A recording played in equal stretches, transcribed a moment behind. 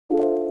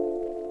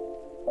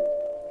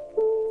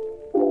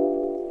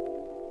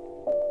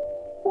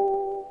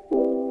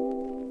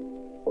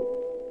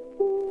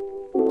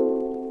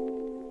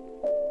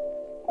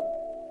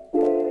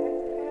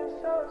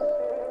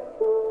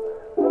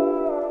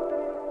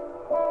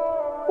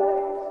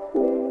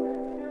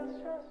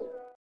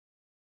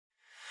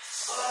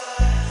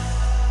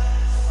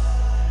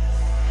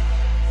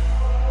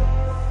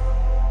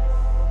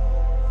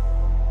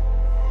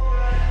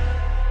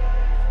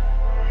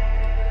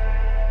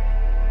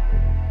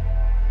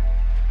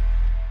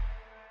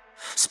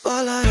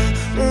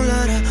Spotlighter,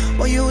 moonlighter,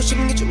 why you wish you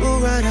can get your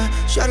mood right?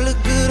 Try to look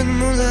good in the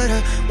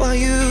moonlighter, why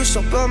you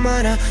so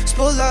bright?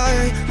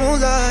 Spotlight,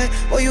 moonlight,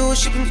 why you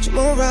wish you can get your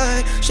mood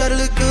right? Try to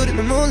look good in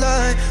the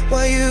moonlight,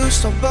 why you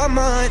so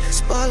bright?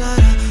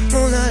 Spotlighter,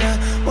 moonlighter,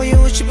 why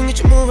you wish you can get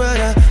your mood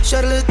right?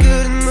 Try to look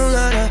good in the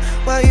moonlighter,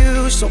 why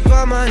you so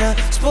bright?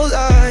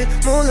 Spotlight,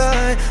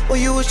 moonlight, why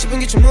you wish you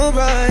can get your mood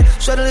right?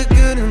 Try to look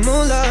good in the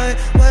moonlight,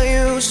 why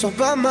you so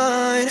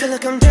bright? Feel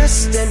like I'm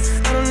destined,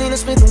 I don't need a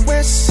Smith &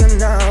 Wesson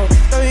now.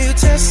 Are you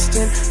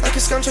testing? Like a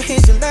scoundrel,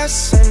 here's your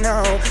lesson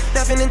now.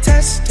 Nothing in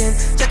testing,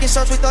 taking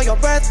shots with all your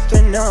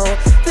brethren now.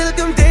 Feel like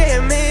I'm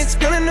damaged,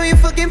 girl, I know you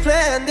fucking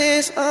planned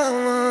this. All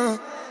alone,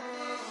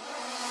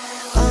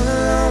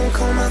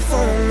 call my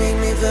phone, make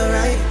me feel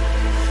right.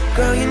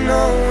 Girl, you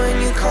know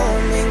when you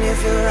call, make me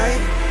feel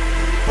right.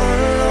 All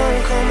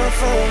alone, call my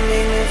phone,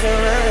 make me feel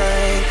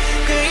right.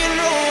 Girl, you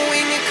know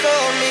when you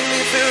call, make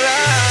me feel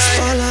right.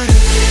 Spotlight.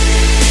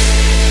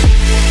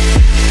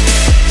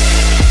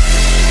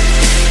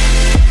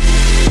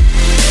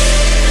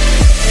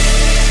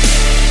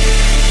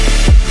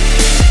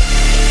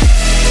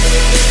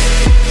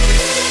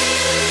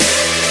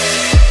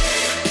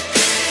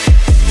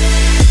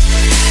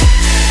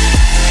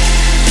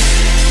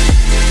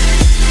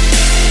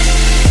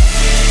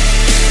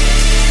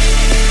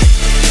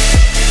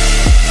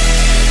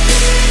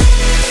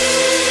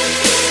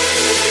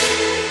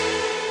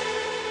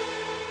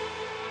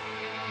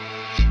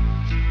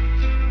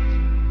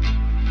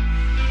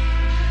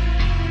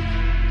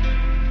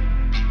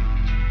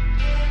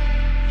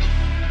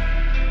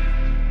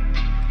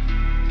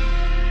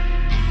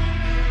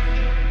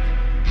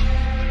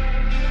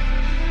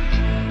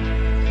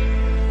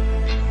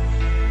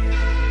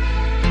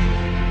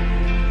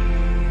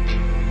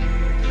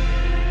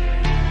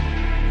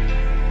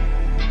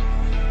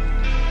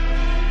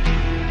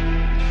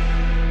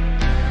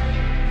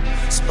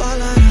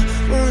 Spotlighter,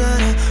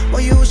 moonlighter,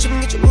 why you wish you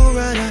can get your mood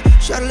right?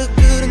 Try to look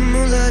good in the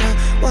moonlighter,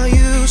 why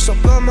you so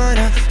bright?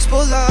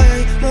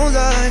 Spotlight,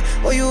 moonlight,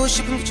 why you wish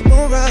you can get your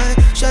mood right?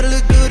 Try to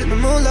look good in the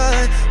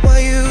moonlight, why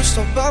you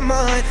so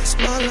bright?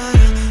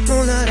 Spotlighter,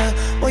 moonlighter,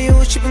 why you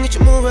wish you can get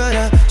your mood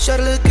right? Try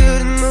to look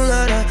good in the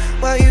moonlighter,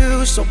 why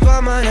you so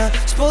bright?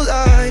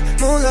 Spotlight,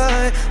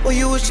 moonlight, why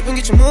you wish you can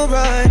get your mood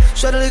right?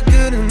 Try to look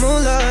good in the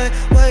moonlight,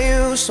 why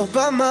you so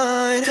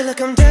bright? Feel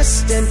like I'm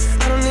destined,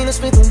 I don't need a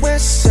Smith &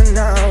 Wesson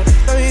now.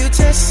 Are you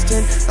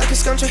testing? Like a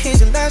scoundrel,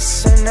 here's your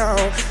lesson now.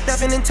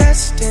 Nothing in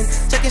testing,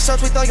 taking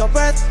shots with all your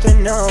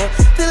brethren now.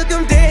 Feel like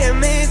I'm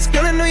damaged,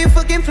 girl, I know you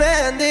fucking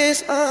planned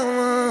this. All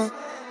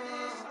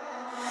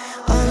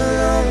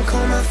alone,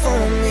 call my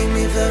phone, make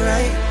me feel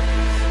right.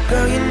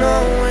 Girl, you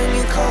know when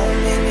you call,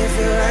 make me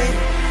feel right.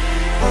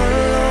 All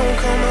alone,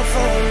 call my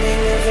phone,